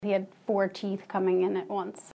He had 4 teeth coming in at once.